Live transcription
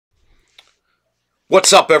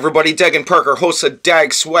What's up, everybody? Degan Parker, host of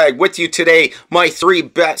Daigs Swag, with you today. My three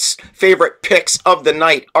best favorite picks of the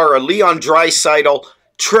night are a Leon Draisaitl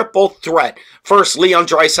triple threat. First, Leon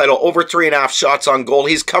Draisaitl over 3.5 shots on goal.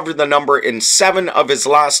 He's covered the number in 7 of his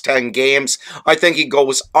last 10 games. I think he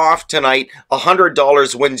goes off tonight.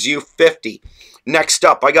 $100 wins you $50. Next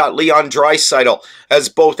up, I got Leon Draisaitl as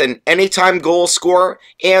both an anytime goal scorer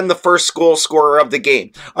and the first goal scorer of the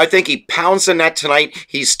game. I think he pounds the net tonight.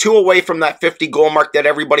 He's 2 away from that 50 goal mark that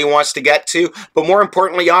everybody wants to get to. But more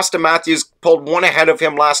importantly, Austin Matthews pulled 1 ahead of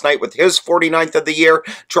him last night with his 49th of the year.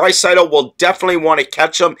 Draisaitl will definitely want to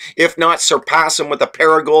catch him, if not surpass him with a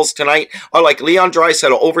pair of goals tonight. I like Leon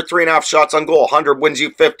Draisaitl over 3.5 shots on goal. 100 wins you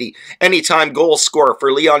 50. Anytime goal scorer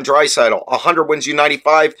for Leon Draisaitl. 100 wins you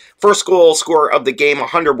 95. First goal scorer of the game.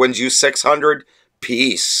 100 wins you 600.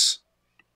 Peace.